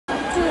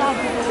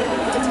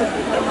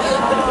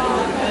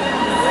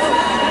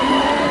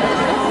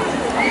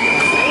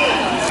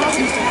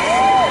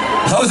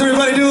How's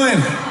everybody doing?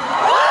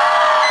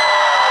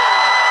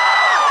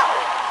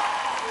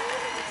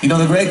 You know,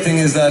 the great thing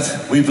is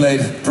that we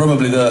played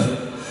probably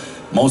the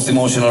most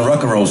emotional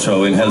rock and roll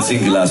show in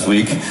Helsinki last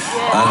week,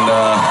 and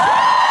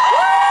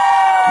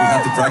we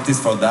had to practice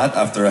for that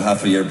after a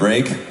half-a-year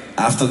break.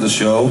 After the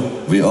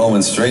show, we all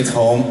went straight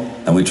home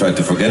and we tried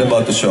to forget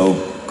about the show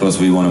because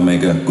we want to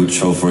make a good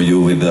show for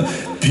you with the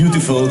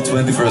beautiful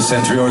 21st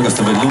Century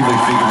Orchestra with Ludwig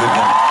Figge with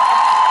them.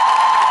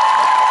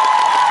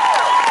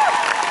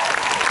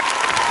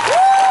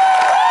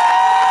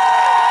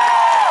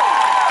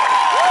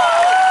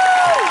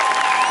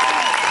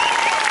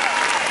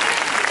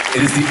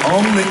 It is the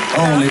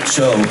only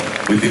show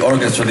with the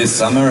orchestra this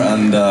summer,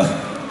 and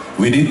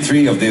we did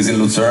 3 of these in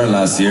Lucerne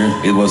last year.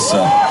 It was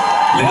a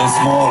little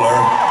smaller.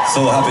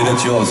 So happy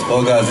that you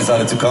all guys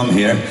decided to come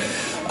here.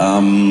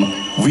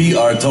 We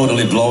are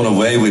totally blown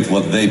away with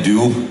what they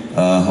do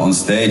on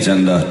stage,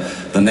 and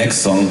the next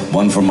song,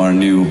 one from our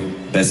new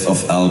Best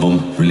Of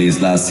album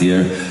released last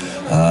year,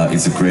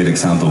 is a great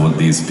example of what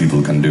these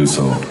people can do,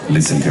 so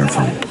listen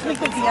carefully.